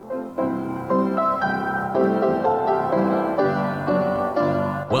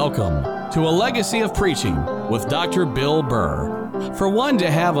Welcome to A Legacy of Preaching with Dr. Bill Burr. For one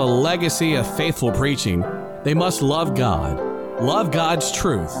to have a legacy of faithful preaching, they must love God, love God's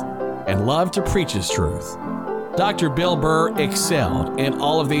truth, and love to preach His truth. Dr. Bill Burr excelled in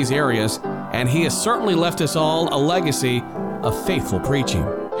all of these areas, and he has certainly left us all a legacy of faithful preaching.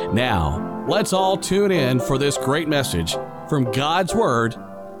 Now, let's all tune in for this great message from God's Word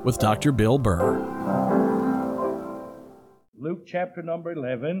with Dr. Bill Burr. Luke chapter number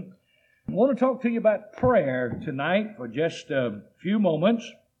 11. I want to talk to you about prayer tonight for just a few moments.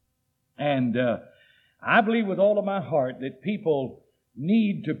 And I believe with all of my heart that people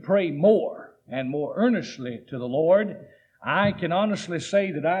need to pray more and more earnestly to the Lord. I can honestly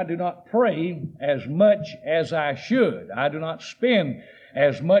say that I do not pray as much as I should. I do not spend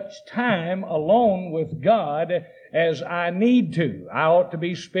as much time alone with God as I need to. I ought to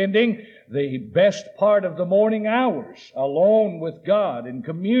be spending the best part of the morning hours alone with God and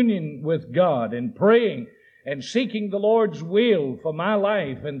communion with God and praying and seeking the Lord's will for my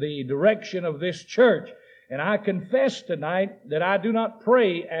life and the direction of this church. And I confess tonight that I do not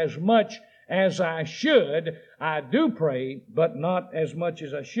pray as much as I should. I do pray, but not as much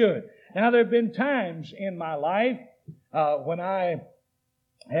as I should. Now, there have been times in my life when I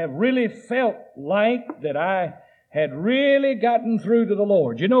have really felt like that I had really gotten through to the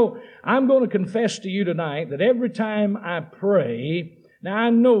Lord. You know, I'm going to confess to you tonight that every time I pray, now I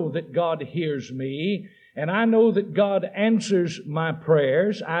know that God hears me, and I know that God answers my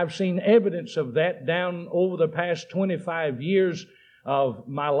prayers. I've seen evidence of that down over the past 25 years of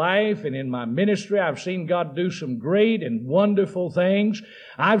my life and in my ministry. I've seen God do some great and wonderful things.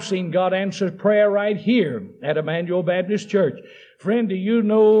 I've seen God answer prayer right here at Emmanuel Baptist Church. Friend, do you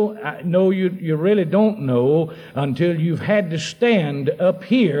know? No, you really don't know until you've had to stand up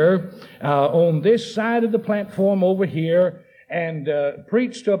here on this side of the platform over here and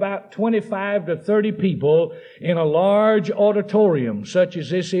preach to about 25 to 30 people in a large auditorium such as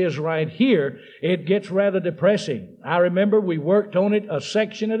this is right here. It gets rather depressing. I remember we worked on it a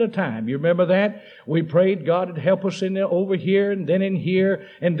section at a time. You remember that? We prayed God would help us in over here and then in here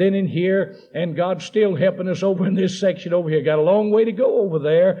and then in here, and God's still helping us over in this section over here. Got a long way to go over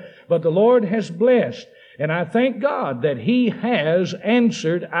there, but the Lord has blessed. And I thank God that He has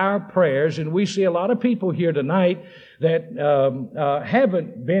answered our prayers. And we see a lot of people here tonight that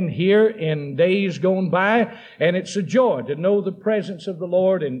haven't been here in days gone by. And it's a joy to know the presence of the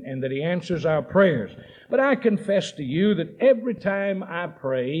Lord and that He answers our prayers. But I confess to you that every time I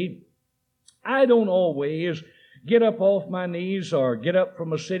pray, I don't always get up off my knees or get up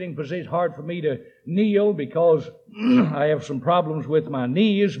from a sitting position. It's hard for me to kneel because I have some problems with my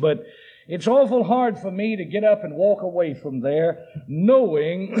knees, but it's awful hard for me to get up and walk away from there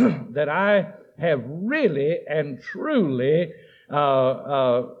knowing that I have really and truly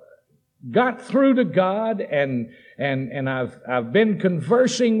got through to God and I've been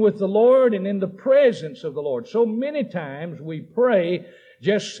conversing with the Lord and in the presence of the Lord. So many times we pray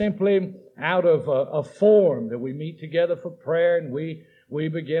just simply out of a form that we meet together for prayer, and we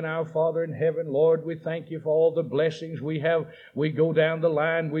begin, Our Father in heaven, Lord, we thank You for all the blessings we have. We go down the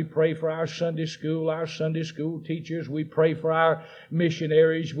line. We pray for our Sunday school teachers. We pray for our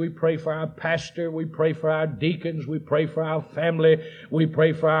missionaries. We pray for our pastor. We pray for our deacons. We pray for our family. We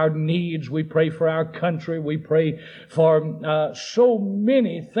pray for our needs. We pray for our country. We pray for so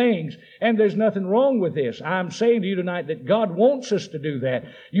many things. And there's nothing wrong with this. I'm saying to you tonight that God wants us to do that.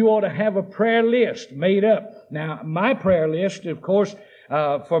 You ought to have a prayer list made up. Now, my prayer list, of course,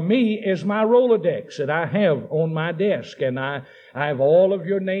 for me is my Rolodex that I have on my desk, and I have all of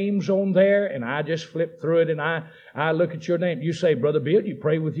your names on there, and I just flip through it, and I look at your name. You say, Brother Bill, you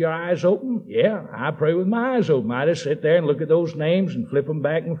pray with your eyes open? Yeah, I pray with my eyes open. I just sit there and look at those names and flip them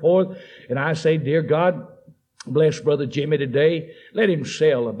back and forth, and I say, Dear God, bless Brother Jimmy today. Let him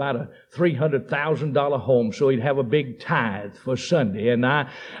sell about a $300,000 home so he'd have a big tithe for Sunday. And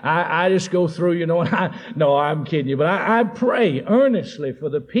I just go through, you know, no, I'm kidding you, but I pray earnestly for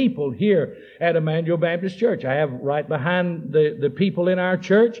the people here at Emmanuel Baptist Church. I have right behind the people in our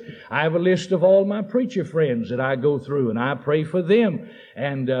church, I have a list of all my preacher friends that I go through, and I pray for them.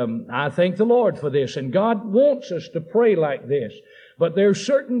 And I thank the Lord for this. And God wants us to pray like this. But there are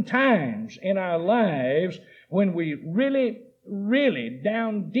certain times in our lives when we really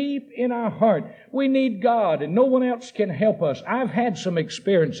down deep in our heart, we need God and no one else can help us. I've had some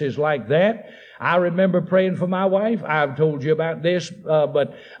experiences like that. I remember praying for my wife. I've told you about this,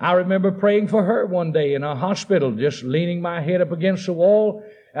 but I remember praying for her one day in a hospital, just leaning my head up against the wall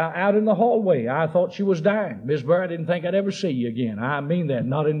out in the hallway. I thought she was dying. Miss Burr, I didn't think I'd ever see you again. I mean that.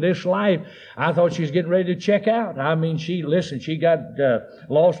 Not in this life. I thought she was getting ready to check out. I mean, she got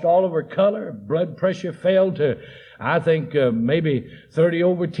lost all of her color. Blood pressure fell to, I think, maybe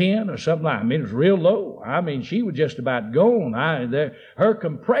 30/10 or something like that. I mean, it was real low. I mean, she was just about gone. Her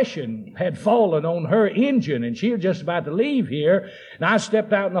compression had fallen on her engine, and she was just about to leave here. And I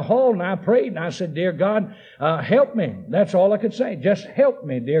stepped out in the hall, and I prayed, and I said, "Dear God, help me." That's all I could say. Just help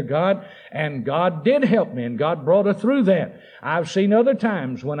me, dear God. And God did help me, and God brought her through that. I've seen other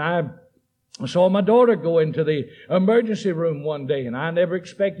times when I saw my daughter go into the emergency room one day, and I never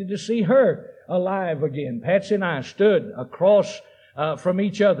expected to see her alive again. Patsy and I stood across from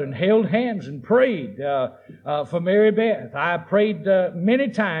each other and held hands and prayed for Mary Beth. I prayed many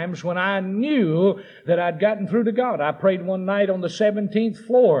times when I knew that I'd gotten through to God. I prayed one night on the 17th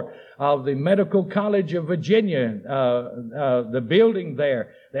floor of the Medical College of Virginia, the building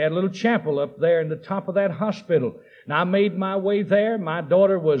there. They had a little chapel up there in the top of that hospital. And I made my way there. My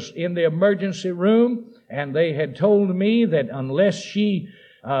daughter was in the emergency room, and they had told me that unless she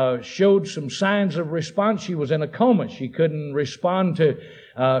showed some signs of response, she was in a coma. She couldn't respond to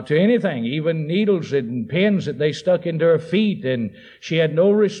anything, even needles and pins that they stuck into her feet, and she had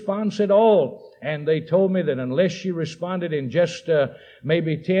no response at all. And they told me that unless she responded in just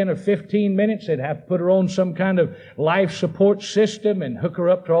maybe 10 or 15 minutes, they'd have to put her on some kind of life support system and hook her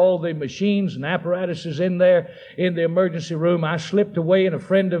up to all the machines and apparatuses in there in the emergency room. I slipped away, and a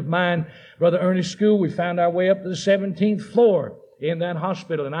friend of mine, Brother Ernest School, we found our way up to the 17th floor in that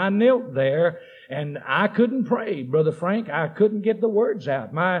hospital. And I knelt there, and I couldn't pray, Brother Frank. I couldn't get the words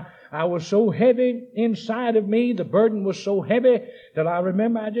out. I was so heavy inside of me. The burden was so heavy that I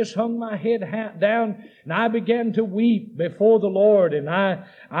remember I just hung my head down, and I began to weep before the Lord. And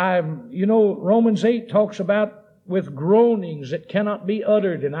Romans 8 talks about with groanings that cannot be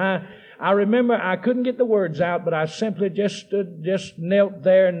uttered. And I remember I couldn't get the words out, but I simply just knelt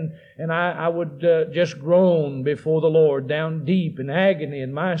there, and I would just groan before the Lord, down deep in agony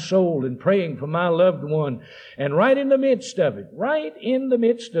in my soul, and praying for my loved one. And right in the midst of it, right in the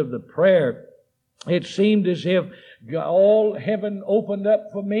midst of the prayer, it seemed as if all heaven opened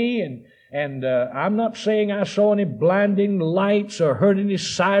up for me, and I'm not saying I saw any blinding lights or heard any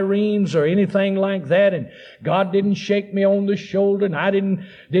sirens or anything like that, and God didn't shake me on the shoulder, and I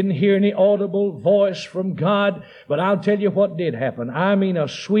didn't hear any audible voice from God. But I'll tell you what did happen. I mean, a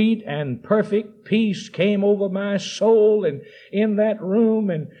sweet and perfect peace came over my soul and in that room,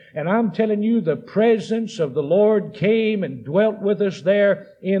 and I'm telling you, the presence of the Lord came and dwelt with us there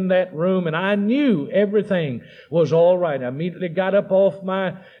in that room, and I knew everything was all right. I immediately got up off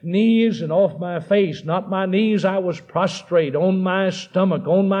my knees and off my face. Not my knees, I was prostrate on my stomach,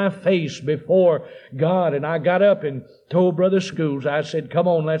 on my face before God. And I got up and told Brother Schools, I said, "Come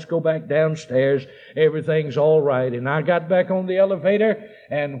on, let's go back downstairs. Everything's all right." And I got back on the elevator,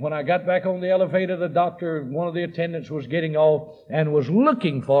 and when I got back on the elevator, the doctor, one of the attendants, was getting off and was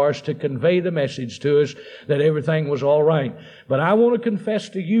looking for us to convey the message to us that everything was all right. But I want to confess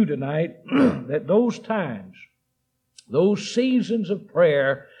to you tonight that those times, those seasons of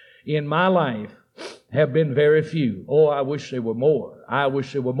prayer in my life have been very few. Oh, I wish there were more. I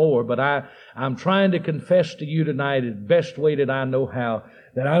wish there were more. But I'm trying to confess to you tonight, the best way that I know how,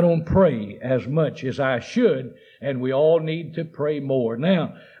 that I don't pray as much as I should, and we all need to pray more.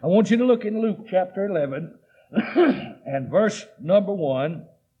 Now, I want you to look in Luke chapter 11 and verse number 1.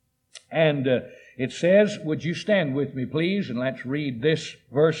 And it says, would you stand with me, please, and let's read this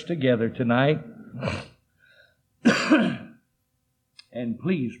verse together tonight. And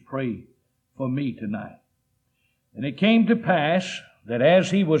please pray for me tonight. And it came to pass that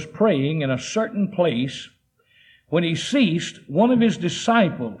as he was praying in a certain place, when he ceased, one of his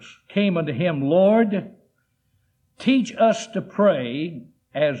disciples came unto him, "Lord, teach us to pray,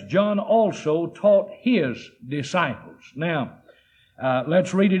 as John also taught his disciples." Now,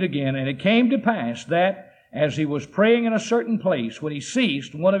 let's read it again. And it came to pass that as he was praying in a certain place, when he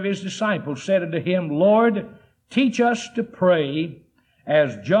ceased, one of his disciples said unto him, "Lord, teach us to pray,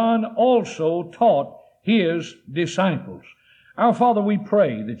 as John also taught his disciples." Our Father, we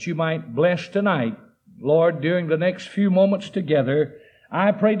pray that you might bless tonight, Lord, during the next few moments together.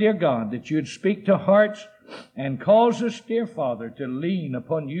 I pray, dear God, that you'd speak to hearts and cause us, dear Father, to lean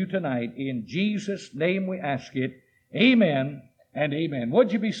upon you tonight. In Jesus' name we ask it. Amen and amen.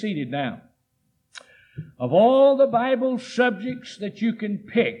 Would you be seated now? Of all the Bible subjects that you can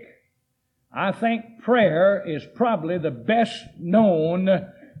pick, I think prayer is probably the best known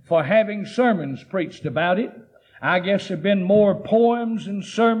for having sermons preached about it. I guess there have been more poems and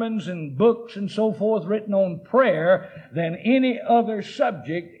sermons and books and so forth written on prayer than any other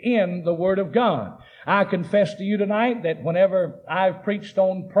subject in the Word of God. I confess to you tonight that whenever I've preached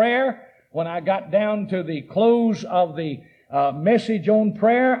on prayer, when I got down to the close of the message on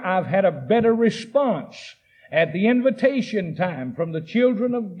prayer, I've had a better response at the invitation time from the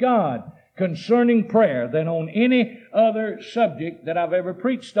children of God concerning prayer than on any other subject that I've ever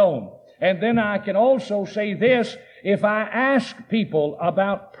preached on. And then I can also say this, if I ask people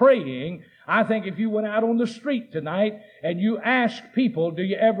about praying, I think if you went out on the street tonight and you ask people, do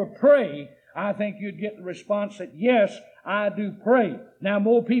you ever pray? I think you'd get the response that, yes, I do pray. Now,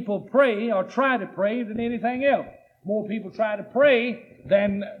 more people pray or try to pray than anything else. More people try to pray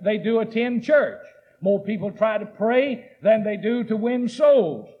than they do attend church. More people try to pray than they do to win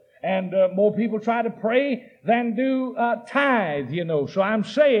souls. And more people try to pray than do tithe, you know. So I'm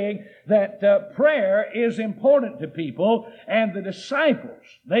saying that prayer is important to people. And the disciples,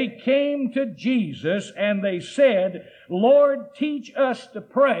 they came to Jesus and they said, Lord, teach us to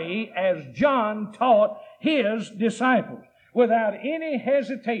pray as John taught his disciples. Without any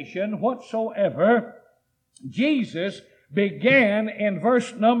hesitation whatsoever, Jesus began in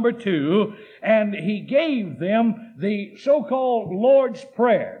verse number 2, and he gave them the so-called Lord's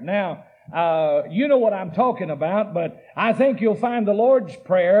Prayer. Now, you know what I'm talking about, but I think you'll find the Lord's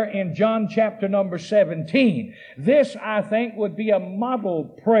Prayer in John chapter number 17. This, I think, would be a model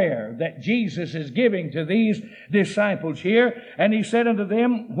prayer that Jesus is giving to these disciples here. And he said unto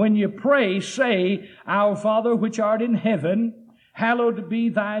them, when you pray, say, Our Father which art in heaven, hallowed be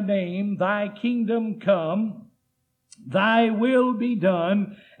thy name, thy kingdom come, thy will be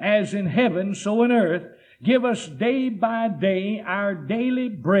done, as in heaven, so in earth. Give us day by day our daily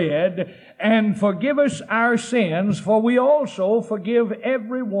bread, and forgive us our sins, for we also forgive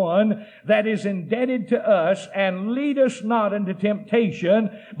everyone that is indebted to us, and lead us not into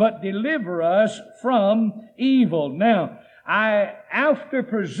temptation, but deliver us from evil. Now, after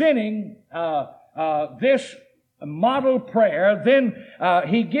presenting this model prayer, then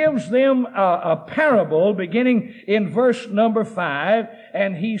he gives them a parable beginning in verse number 5,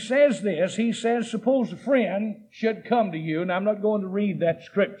 and he says this. He says, suppose a friend should come to you, and I'm not going to read that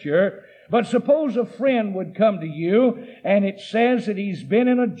scripture, but suppose a friend would come to you, and it says that he's been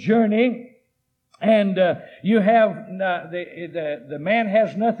in a journey, and you have the man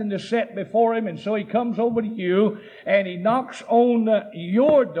has nothing to set before him, and so he comes over to you, and he knocks on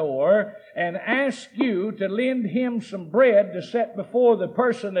your door and asks you to lend him some bread to set before the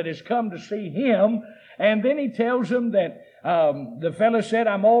person that has come to see him. And then he tells him that the fellow said,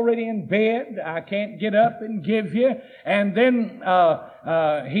 I'm already in bed, I can't get up and give you. And then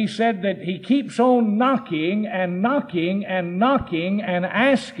he said that he keeps on knocking and knocking and knocking and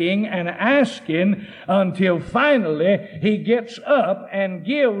asking until finally he gets up and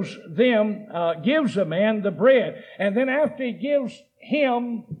gives the man the bread. And then after he gives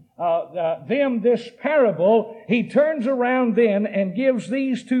them this parable, he turns around then and gives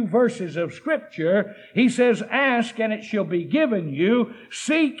these two verses of Scripture. He says, ask and it shall be given you,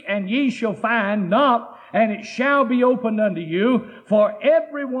 seek and ye shall find, knock and it shall be opened unto you. For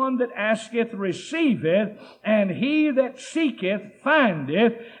everyone that asketh receiveth, and he that seeketh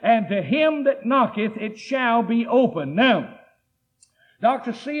findeth, and to him that knocketh it shall be opened. Now,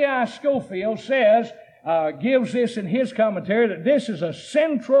 Dr. C.I. Scofield says, gives this in his commentary, that this is a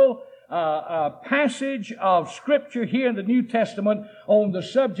central passage of Scripture here in the New Testament on the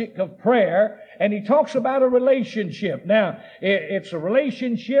subject of prayer, and he talks about a relationship. Now, it's a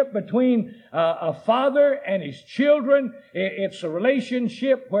relationship between a father and his children. It's a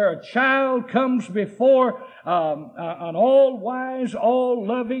relationship where a child comes before an all-wise,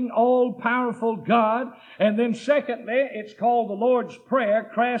 all-loving, all-powerful God. And then secondly, it's called the Lord's Prayer.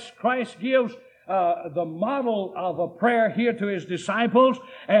 Christ gives the model of a prayer here to his disciples.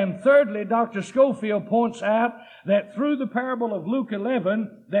 And thirdly, Dr. Scofield points out that through the parable of Luke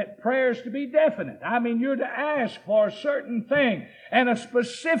 11, that prayer is to be definite. I mean, you're to ask for a certain thing and a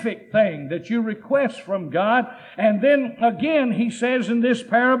specific thing that you request from God. And then again, he says in this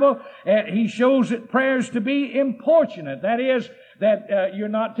parable, he shows that prayer is to be importunate. That is, that you're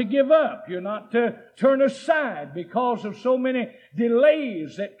not to give up. You're not to turn aside because of so many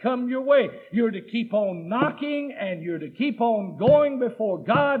delays that come your way. You're to keep on knocking, and you're to keep on going before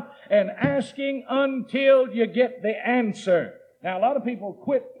God and asking until you get the answer. Now, a lot of people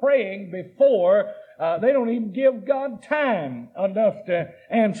quit praying before they don't even give God time enough to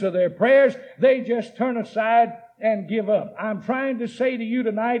answer their prayers. They just turn aside and give up. I'm trying to say to you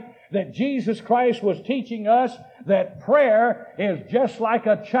tonight that Jesus Christ was teaching us that prayer is just like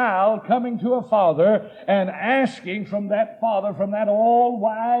a child coming to a father and asking from that father, from that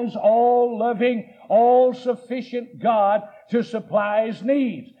all-wise, all-loving, all-sufficient God to supply his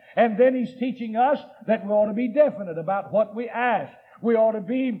needs. And then he's teaching us that we ought to be definite about what we ask. We ought to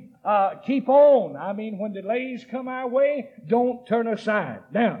be, keep on. I mean, when delays come our way, don't turn aside.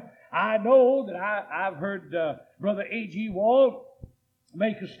 Now, I know that I've heard Brother A.G. Wall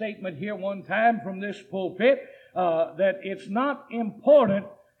make a statement here one time from this pulpit that it's not important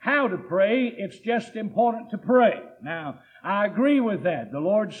how to pray, it's just important to pray. Now, I agree with that. The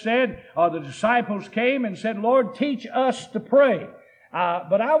Lord said, or the disciples came and said, Lord, teach us to pray.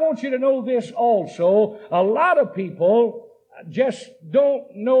 But I want you to know this also. A lot of people just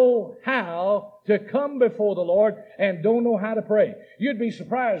don't know how to come before the Lord and don't know how to pray. You'd be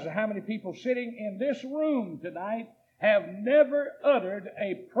surprised at how many people sitting in this room tonight have never uttered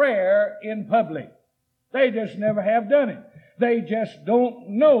a prayer in public. They just never have done it. They just don't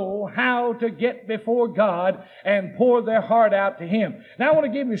know how to get before God and pour their heart out to Him. Now I want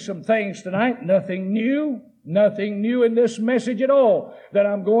to give you some things tonight. Nothing new in this message at all that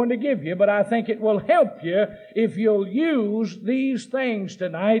I'm going to give you, but I think it will help you if you'll use these things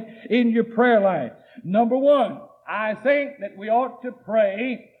tonight in your prayer life. Number one, I think that we ought to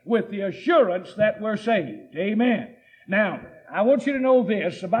pray with the assurance that we're saved. Amen. Now, I want you to know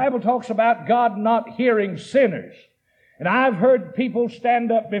this. The Bible talks about God not hearing sinners. And I've heard people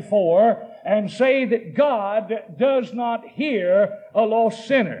stand up before and say that God does not hear a lost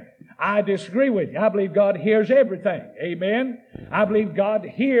sinner. I disagree with you. I believe God hears everything. Amen. I believe God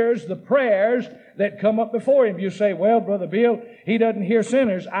hears the prayers that come up before Him. You say, well, Brother Bill, He doesn't hear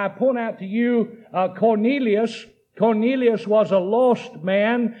sinners. I point out to you Cornelius. Cornelius was a lost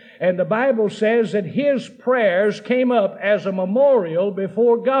man, and the Bible says that his prayers came up as a memorial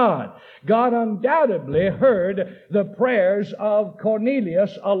before God. God undoubtedly heard the prayers of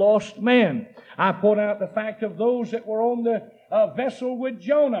Cornelius, a lost man. I point out the fact of those that were on the vessel with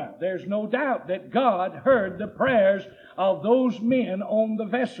Jonah. There's no doubt that God heard the prayers of those men on the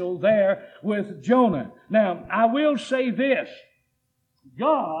vessel there with Jonah. Now, I will say this.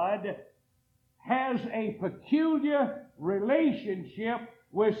 God has a peculiar relationship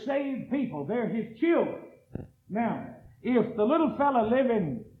with saved people. They're His children. Now, if the little fella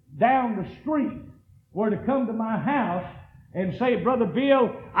living down the street were to come to my house and say, Brother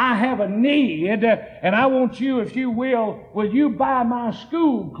Bill, I have a need, and I want you, if you will you buy my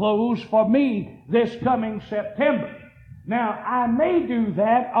school clothes for me this coming September? Now, I may do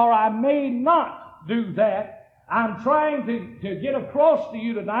that, or I may not do that. I'm trying to get across to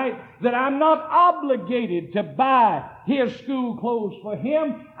you tonight that I'm not obligated to buy his school clothes for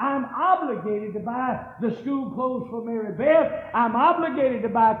him. I'm obligated to buy the school clothes for Mary Beth. I'm obligated to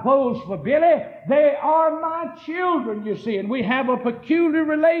buy clothes for Billy. They are my children, you see, and we have a peculiar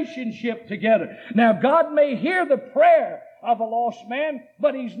relationship together. Now, God may hear the prayer of a lost man,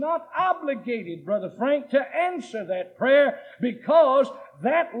 but He's not obligated, Brother Frank, to answer that prayer, because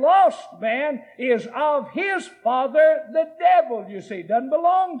that lost man is of his father, the devil, you see. Doesn't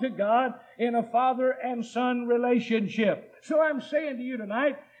belong to God in a father and son relationship. So I'm saying to you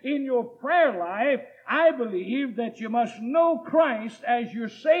tonight, in your prayer life, I believe that you must know Christ as your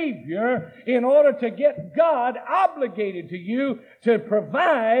Savior in order to get God obligated to you to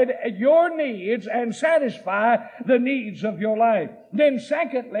provide your needs and satisfy the needs of your life. Then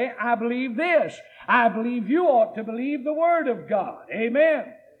secondly, I believe this. I believe you ought to believe the Word of God. Amen.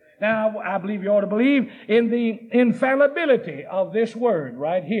 Now, I believe you ought to believe in the infallibility of this Word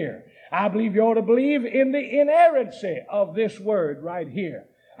right here. I believe you ought to believe in the inerrancy of this Word right here.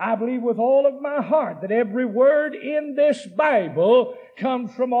 I believe with all of my heart that every word in this Bible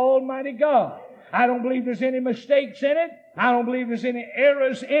comes from Almighty God. I don't believe there's any mistakes in it. I don't believe there's any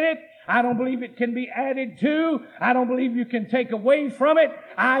errors in it. I don't believe it can be added to. I don't believe you can take away from it.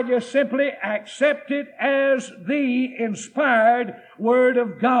 I just simply accept it as the inspired Word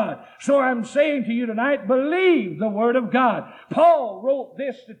of God. So I'm saying to you tonight, believe the Word of God. Paul wrote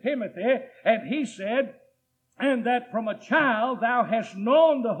this to Timothy, and he said, and that from a child thou hast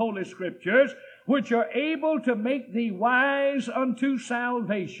known the Holy Scriptures, which are able to make thee wise unto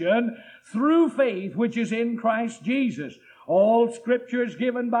salvation through faith which is in Christ Jesus. All Scripture is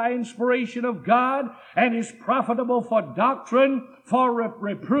given by inspiration of God and is profitable for doctrine, for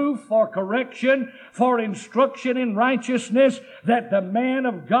reproof, for correction, for instruction in righteousness, that the man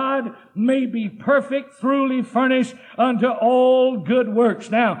of God may be perfect, thoroughly furnished unto all good works.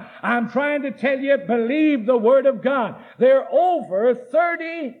 Now, I'm trying to tell you, believe the Word of God. There are over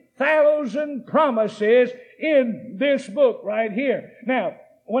 30,000 promises in this book right here. Now,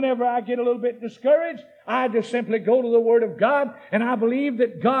 whenever I get a little bit discouraged, I just simply go to the Word of God, and I believe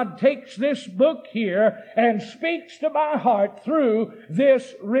that God takes this book here and speaks to my heart through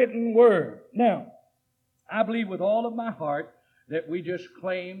this written Word. Now, I believe with all of my heart that we just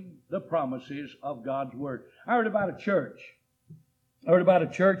claim the promises of God's Word. I heard about a church. I heard about a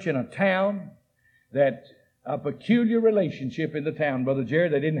church in a town that a peculiar relationship in the town, Brother Jerry.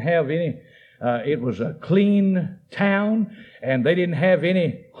 They didn't have any, it was a clean town, and they didn't have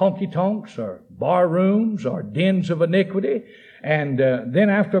any honky-tonks or bar rooms or dens of iniquity. And then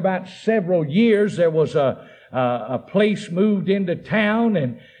after about several years, there was a place moved into town,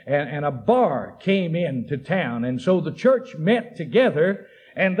 and a bar came into town. And so the church met together,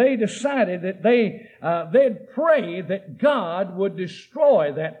 and they decided that they'd pray that God would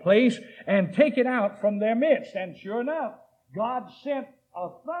destroy that place and take it out from their midst. And sure enough, God sent a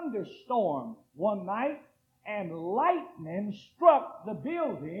thunderstorm one night, and lightning struck the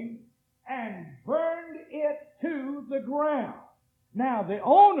building and burned it to the ground. Now, the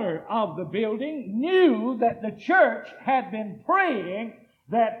owner of the building knew that the church had been praying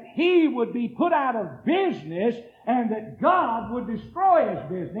that he would be put out of business and that God would destroy his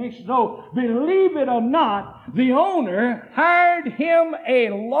business. So, believe it or not, the owner hired him a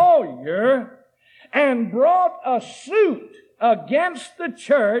lawyer and brought a suit against the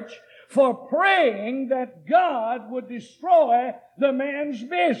church for praying that God would destroy the man's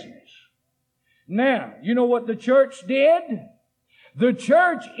business. Now, you know what the church did? The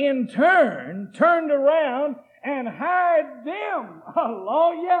church, in turn, turned around and hired them a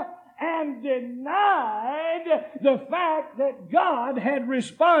lawyer and denied the fact that God had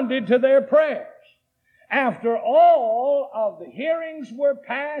responded to their prayers. After all of the hearings were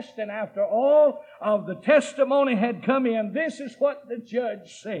passed and after all of the testimony had come in, this is what the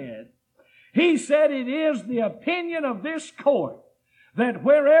judge said. He said, "It is the opinion of this court that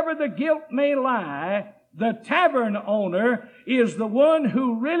wherever the guilt may lie, the tavern owner is the one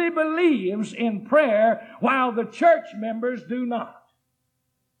who really believes in prayer while the church members do not."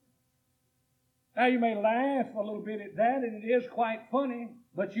 Now you may laugh a little bit at that, and it is quite funny,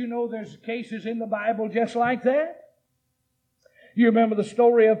 but you know there's cases in the Bible just like that. You remember the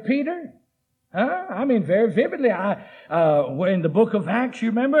story of Peter? I mean, very vividly. In the book of Acts, you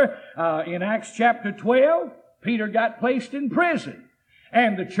remember, in Acts chapter 12, Peter got placed in prison.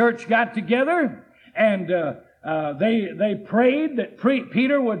 And the church got together, and they prayed that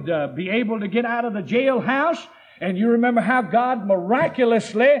Peter would be able to get out of the jailhouse. And you remember how God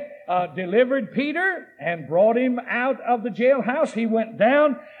miraculously delivered Peter and brought him out of the jailhouse. He went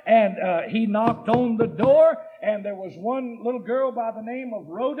down and he knocked on the door, and there was one little girl by the name of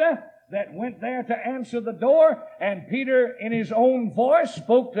Rhoda that went there to answer the door, and Peter, in his own voice,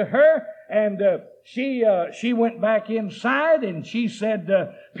 spoke to her, and she went back inside, and she said,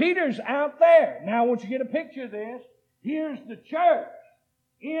 "Peter's out there." Now, I want you to get a picture of this. Here's the church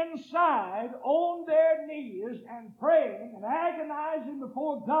inside on their knees and praying and agonizing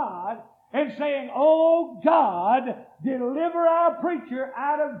before God and saying, "Oh God, deliver our preacher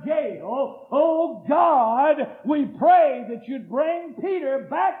out of jail. Oh God, we pray that you'd bring Peter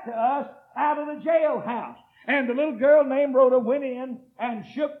back to us out of the jailhouse." And the little girl named Rhoda went in and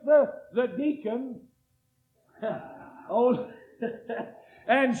shook the deacon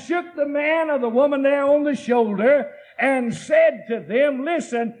and shook the man or the woman there on the shoulder and said to them,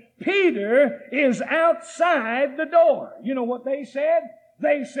 "Listen, Peter is outside the door." You know what they said?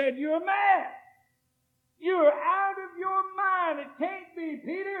 They said, "You're mad. You're out of your mind. It can't be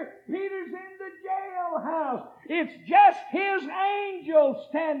Peter. Peter's in the jailhouse. It's just his angel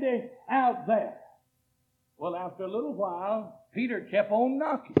standing out there." Well, after a little while, Peter kept on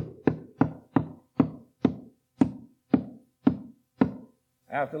knocking.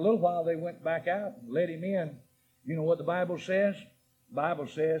 After a little while, they went back out and let him in. You know what the Bible says? The Bible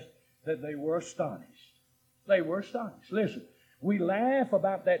says that they were astonished. They were astonished. Listen, we laugh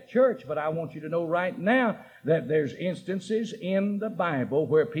about that church, but I want you to know right now that there's instances in the Bible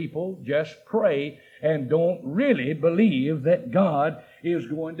where people just pray and don't really believe that God is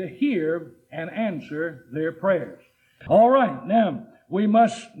going to hear and answer their prayers. All right, now, we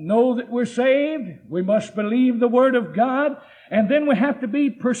must know that we're saved. We must believe the Word of God. And then we have to be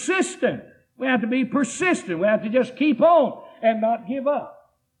persistent. We have to be persistent. We have to just keep on and not give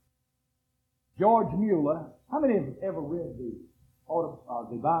up. George Mueller. How many have ever read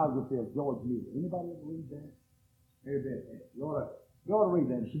the biography of George Mueller? Anybody ever read that? Mary Beth, you ought to read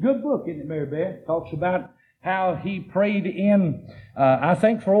that. It's a good book, isn't it, Mary Beth? Talks about how he prayed in, I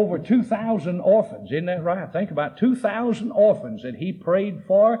think, for over 2,000 orphans. Isn't that right? I think about 2,000 orphans that he prayed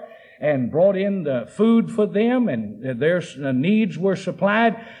for and brought in the food for them, and their needs were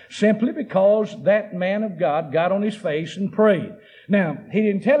supplied simply because that man of God got on his face and prayed. Now, he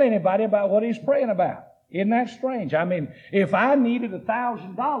didn't tell anybody about what he's praying about. Isn't that strange? I mean, if I needed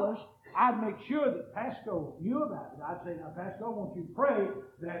 $1,000, I'd make sure that Pasco knew about it. I'd say, now, Pasco, I want you to pray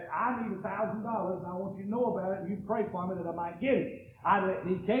that I need $1,000, and I want you to know about it, and you pray for me that I might get it. I'd let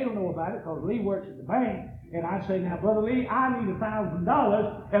Lee Cato know about it, because Lee works at the bank, and I'd say, now, Brother Lee, I need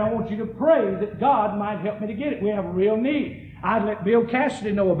 $1,000, and I want you to pray that God might help me to get it. We have a real need. I'd let Bill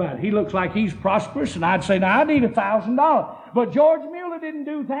Cassidy know about it. He looks like he's prosperous, and I'd say, now, I need $1,000. But George Mueller didn't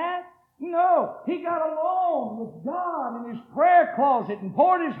do that. No, he got alone with God in his prayer closet and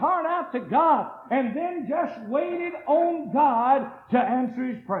poured his heart out to God and then just waited on God to answer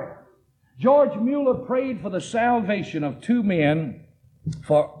his prayer. George Mueller prayed for the salvation of two men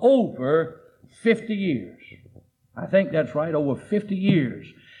for over 50 years. I think that's right, over 50 years.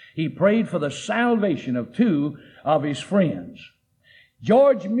 He prayed for the salvation of two of his friends.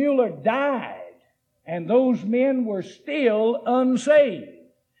 George Mueller died, and those men were still unsaved.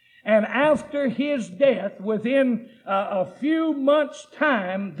 And after his death, within a few months'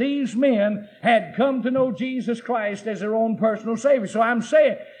 time, these men had come to know Jesus Christ as their own personal Savior. So I'm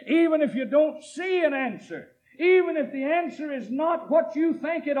saying, even if you don't see an answer, even if the answer is not what you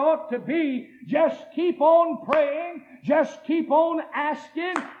think it ought to be, just keep on praying, just keep on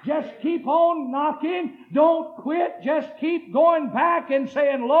asking, just keep on knocking. Don't quit, just keep going back and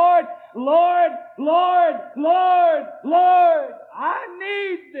saying, Lord, Lord, Lord, Lord, Lord, I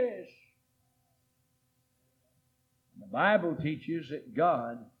need this. The Bible teaches that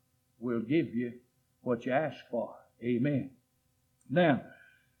God will give you what you ask for. Amen. Now,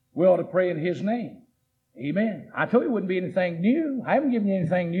 we ought to pray in His name. Amen. I told you it wouldn't be anything new. I haven't given you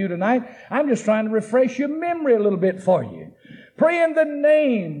anything new tonight. I'm just trying to refresh your memory a little bit for you. Pray in the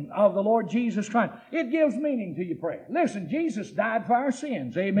name of the Lord Jesus Christ. It gives meaning to your prayer. Listen, Jesus died for our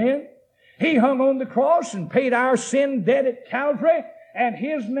sins. Amen. He hung on the cross and paid our sin debt at Calvary, and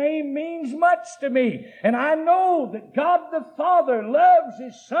His name means much to me. And I know that God the Father loves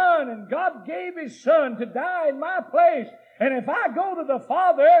His Son, and God gave His Son to die in my place. And if I go to the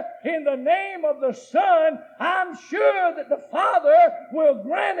Father in the name of the Son, I'm sure that the Father will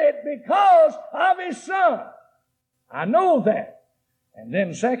grant it because of His Son. I know that. And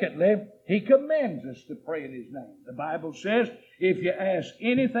then secondly, He commands us to pray in His name. The Bible says, if you ask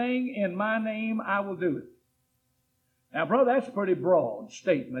anything in my name, I will do it. Now, brother, that's a pretty broad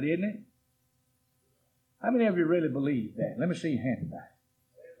statement, isn't it? How many of you really believe that? Let me see your hand back.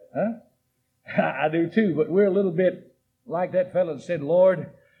 Huh? I do too, but we're a little bit like that fellow that said,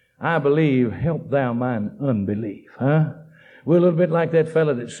 Lord, I believe, help thou mine unbelief. Huh? We're a little bit like that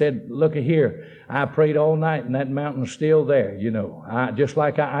fellow that said, look here, I prayed all night and that mountain's still there, you know. Just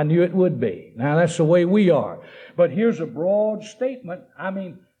like I knew it would be. Now, that's the way we are. But here's a broad statement. I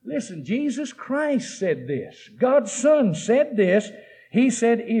mean, listen, Jesus Christ said this. God's Son said this. He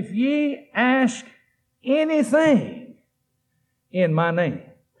said, if ye ask anything in my name.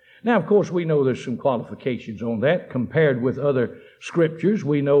 Now, of course, we know there's some qualifications on that compared with other scriptures.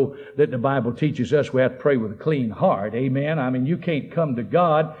 We know that the Bible teaches us we have to pray with a clean heart. Amen. I mean, you can't come to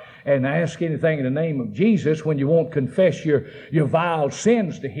God and ask anything in the name of Jesus when you won't confess your vile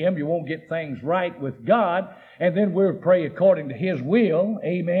sins to Him. You won't get things right with God. And then we'll pray according to His will.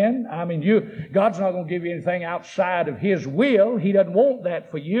 Amen. I mean, God's not going to give you anything outside of His will. He doesn't want that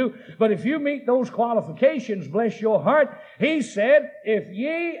for you. But if you meet those qualifications, bless your heart, He said, if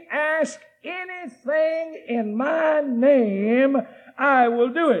ye ask anything in my name, I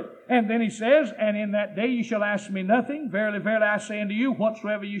will do it. And then He says, and in that day you shall ask me nothing. Verily, verily, I say unto you,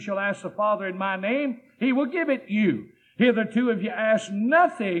 whatsoever you shall ask the Father in my name, He will give it you. Hitherto have you asked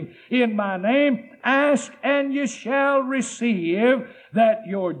nothing in my name. Ask and you shall receive, that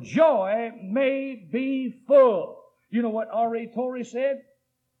your joy may be full. You know what R.A. Torrey said?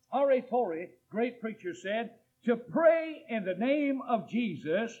 R.A. Torrey, great preacher, said, to pray in the name of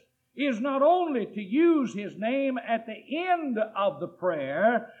Jesus is not only to use His name at the end of the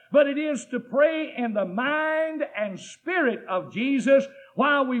prayer, but it is to pray in the mind and spirit of Jesus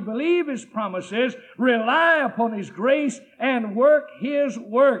while we believe His promises, rely upon His grace, and work His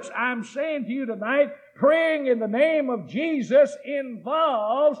works. I'm saying to you tonight, praying in the name of Jesus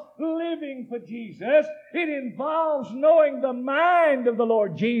involves living for Jesus. It involves knowing the mind of the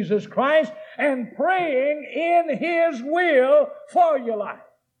Lord Jesus Christ and praying in His will for your life.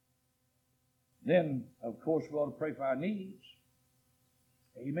 Then, of course, we ought to pray for our needs.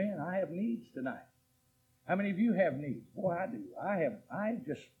 Amen. I have needs tonight. How many of you have needs? Boy, I do. I have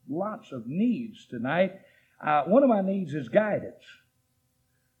just lots of needs tonight. One of my needs is guidance.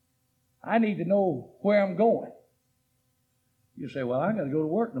 I need to know where I'm going. You say, well, I got to go to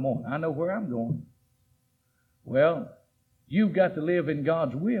work in the morning. I know where I'm going. Well, you've got to live in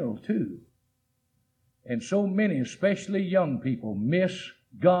God's will too. And so many, especially young people, miss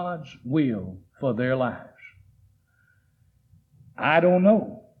God's will for their lives. I don't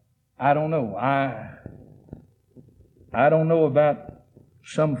know. I don't know about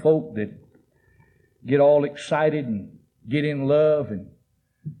some folk that get all excited and get in love and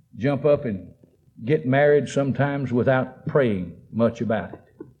jump up and get married sometimes without praying much about it.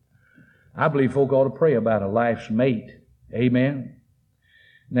 I believe folk ought to pray about a life's mate. Amen.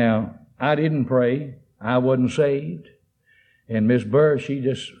 Now, I didn't pray. I wasn't saved. And Miss Burr, she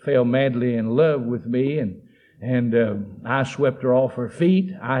just fell madly in love with me, and I swept her off her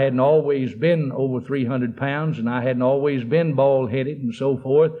feet. I hadn't always been over 300 pounds, and I hadn't always been bald-headed and so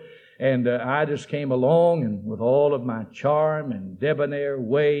forth. And I just came along, and with all of my charm and debonair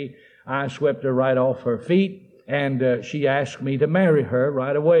way, I swept her right off her feet, and she asked me to marry her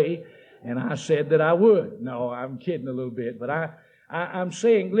right away, and I said that I would. No, I'm kidding a little bit, but I'm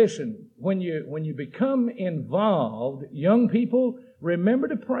saying, listen, when you become involved, young people, remember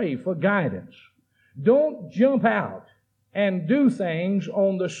to pray for guidance. Don't jump out and do things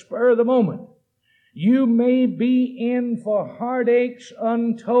on the spur of the moment. You may be in for heartaches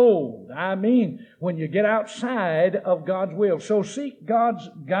untold. I mean, when you get outside of God's will. So seek God's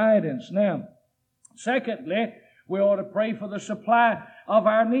guidance. Now, secondly, we ought to pray for the supply of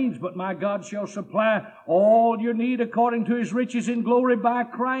our needs. But my God shall supply all your need according to His riches in glory by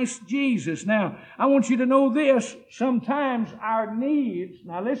Christ Jesus. Now, I want you to know this. Sometimes our needs,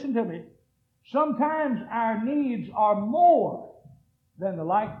 now listen to me, sometimes our needs are more than the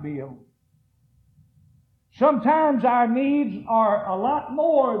light bill. Sometimes our needs are a lot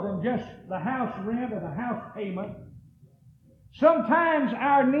more than just the house rent or the house payment. Sometimes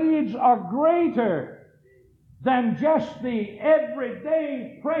our needs are greater than just the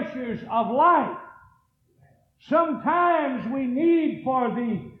everyday pressures of life. Sometimes we need for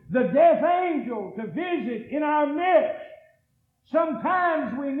the death angel to visit in our midst.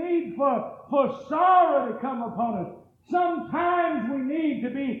 Sometimes we need for sorrow to come upon us. Sometimes we need to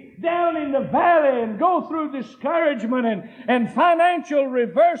be down in the valley and go through discouragement and financial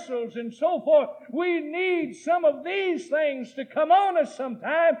reversals and so forth. We need some of these things to come on us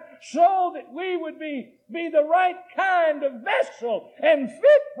sometime so that we would be the right kind of vessel and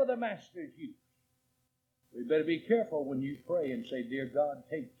fit for the Master's use. We better be careful when you pray and say, Dear God,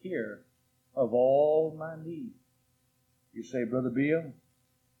 take care of all my needs. You say, Brother Bill,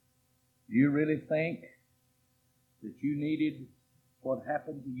 do you really think that you needed what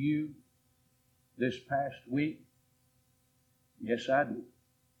happened to you this past week? Yes, I do.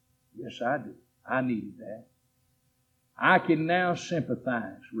 Yes, I do. I needed that. I can now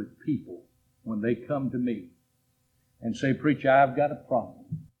sympathize with people when they come to me and say, Preacher, I've got a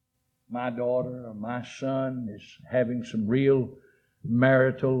problem. My daughter or my son is having some real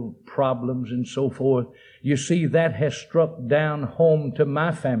marital problems and so forth. You see, that has struck down home to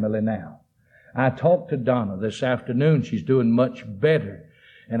my family now. I talked to Donna this afternoon. She's doing much better.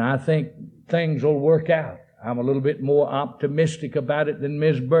 And I think things will work out. I'm a little bit more optimistic about it than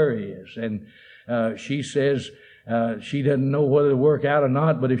Ms. Burr is. And she says she doesn't know whether it'll work out or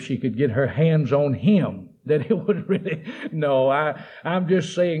not, but if she could get her hands on him, that it would really... No, I'm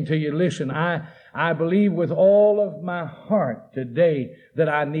just saying to you, listen, I believe with all of my heart today that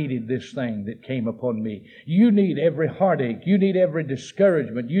I needed this thing that came upon me. You need every heartache. You need every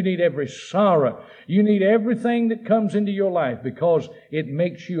discouragement. You need every sorrow. You need everything that comes into your life because it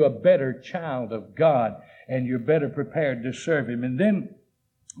makes you a better child of God and you're better prepared to serve Him. And then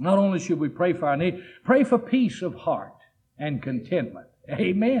not only should we pray for our need, pray for peace of heart and contentment.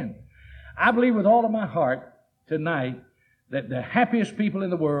 Amen. I believe with all of my heart tonight that the happiest people in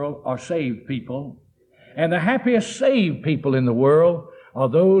the world are saved people. And the happiest saved people in the world are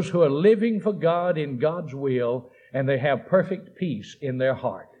those who are living for God in God's will and they have perfect peace in their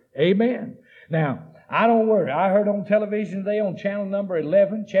heart. Amen. Now, I don't worry. I heard on television today on channel number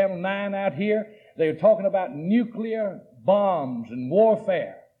 11, channel 9 out here, they were talking about nuclear bombs and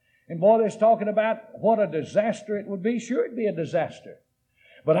warfare. And boy, they're talking about what a disaster it would be. Sure, it'd be a disaster.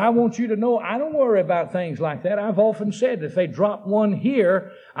 But I want you to know, I don't worry about things like that. I've often said, if they drop one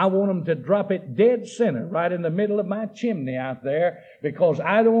here, I want them to drop it dead center, right in the middle of my chimney out there, because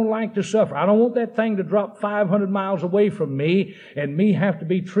I don't like to suffer. I don't want that thing to drop 500 miles away from me and me have to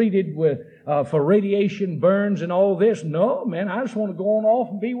be treated with for radiation burns and all this. No, man, I just want to go on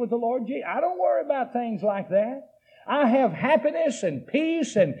off and be with the Lord Jesus. I don't worry about things like that. I have happiness and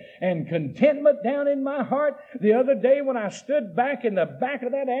peace and contentment down in my heart. The other day when I stood back in the back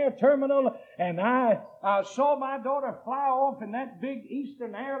of that air terminal and I saw my daughter fly off in that big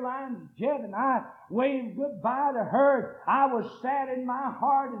Eastern Airlines jet and I waved goodbye to her, I was sad in my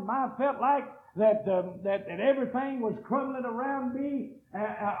heart and I felt like that everything was crumbling around me.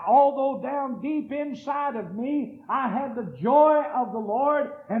 Although down deep inside of me, I had the joy of the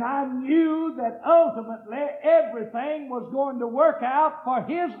Lord, and I knew that ultimately everything was going to work out for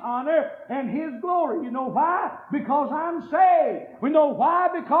His honor and His glory. You know why? Because I'm saved. We know why?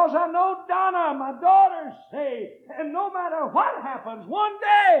 Because I know Donna, my daughter's saved. And no matter what happens, one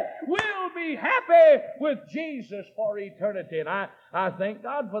day we'll be happy with Jesus for eternity. And I thank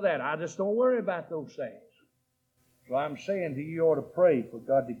God for that. I just don't worry about those things. So I'm saying to you, you ought to pray for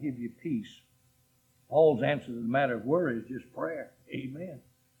God to give you peace. Paul's answer to the matter of worry is just prayer. Amen.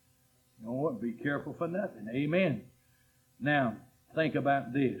 You know what? Be careful for nothing. Amen. Now, think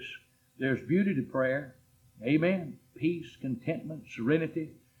about this. There's beauty to prayer. Amen. Peace, contentment, serenity.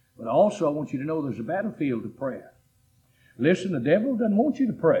 But also I want you to know there's a battlefield to prayer. Listen, the devil doesn't want you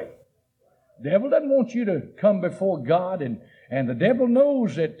to pray. The devil doesn't want you to come before God, and the devil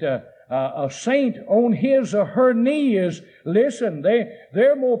knows that a saint on his or her knee is, listen,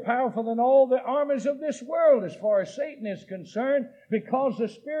 they're more powerful than all the armies of this world as far as Satan is concerned, because the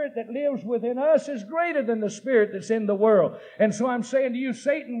spirit that lives within us is greater than the spirit that's in the world. And so I'm saying to you,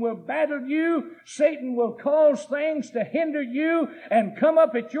 Satan will battle you. Satan will cause things to hinder you and come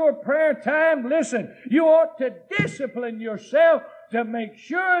up at your prayer time. Listen, you ought to discipline yourself to make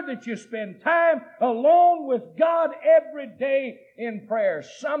sure that you spend time alone with God every day in prayer.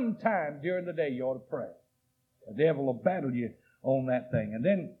 Sometime during the day you ought to pray. The devil will battle you on that thing. And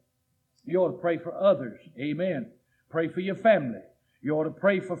then you ought to pray for others. Amen. Pray for your family. You ought to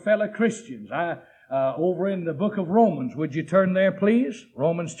pray for fellow Christians. Over in the book of Romans, would you turn there, please?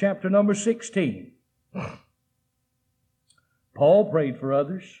 Romans chapter number 16. Paul prayed for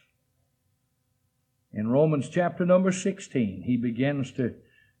others. In Romans chapter number 16, he begins to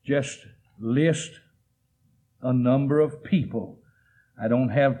just list a number of people. I don't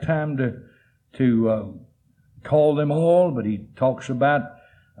have time to call them all, but he talks about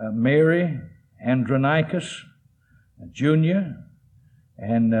Mary, Andronicus, Junia,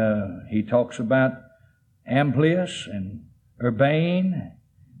 and he talks about Amplias and Urbane,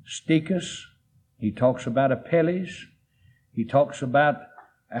 Sticus. He talks about Apelles. He talks about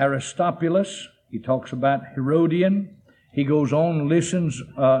Aristobulus. He talks about Herodian. He goes on,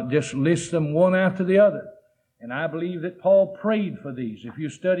 just lists them one after the other. And I believe that Paul prayed for these. If you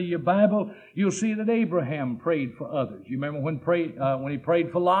study your Bible, you'll see that Abraham prayed for others. You remember when he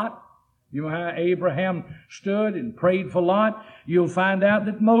prayed for Lot? You know how Abraham stood and prayed for Lot? You'll find out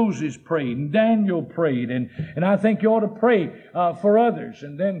that Moses prayed and Daniel prayed. And I think you ought to pray for others.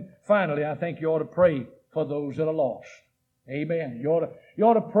 And then finally, I think you ought to pray for those that are lost. Amen. You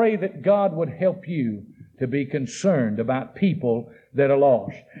ought to pray that God would help you to be concerned about people that are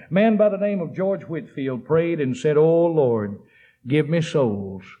lost. A man by the name of George Whitefield prayed and said, "Oh Lord, give me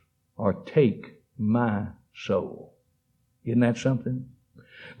souls or take my soul." Isn't that something?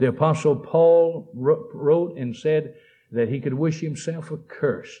 The Apostle Paul wrote and said that he could wish himself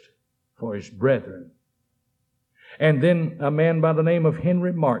accursed for his brethren. And then a man by the name of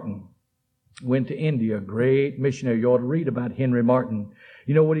Henry Martin went to India, a great missionary. You ought to read about Henry Martin.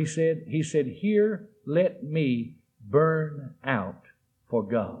 You know what he said? He said, "Here let me burn out for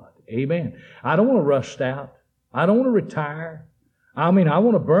God." Amen. I don't want to rust out. I don't want to retire. I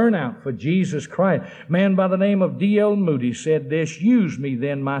want to burn out for Jesus Christ. A man by the name of D.L. Moody said this, "Use me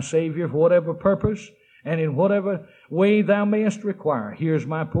then, my Savior, for whatever purpose and in whatever way thou mayest require. Here's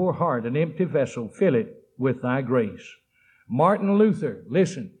my poor heart, an empty vessel. Fill it with thy grace." Martin Luther,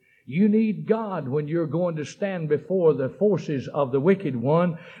 listen, you need God when you're going to stand before the forces of the wicked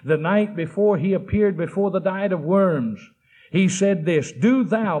one. The night before he appeared before the diet of worms, he said this, "Do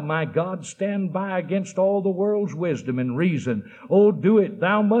thou, my God, stand by against all the world's wisdom and reason. Oh, do it.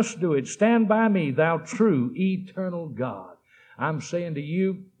 Thou must do it. Stand by me, thou true, eternal God." I'm saying to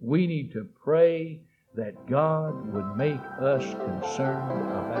you, we need to pray that God would make us concerned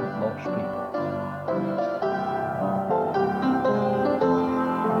about lost people.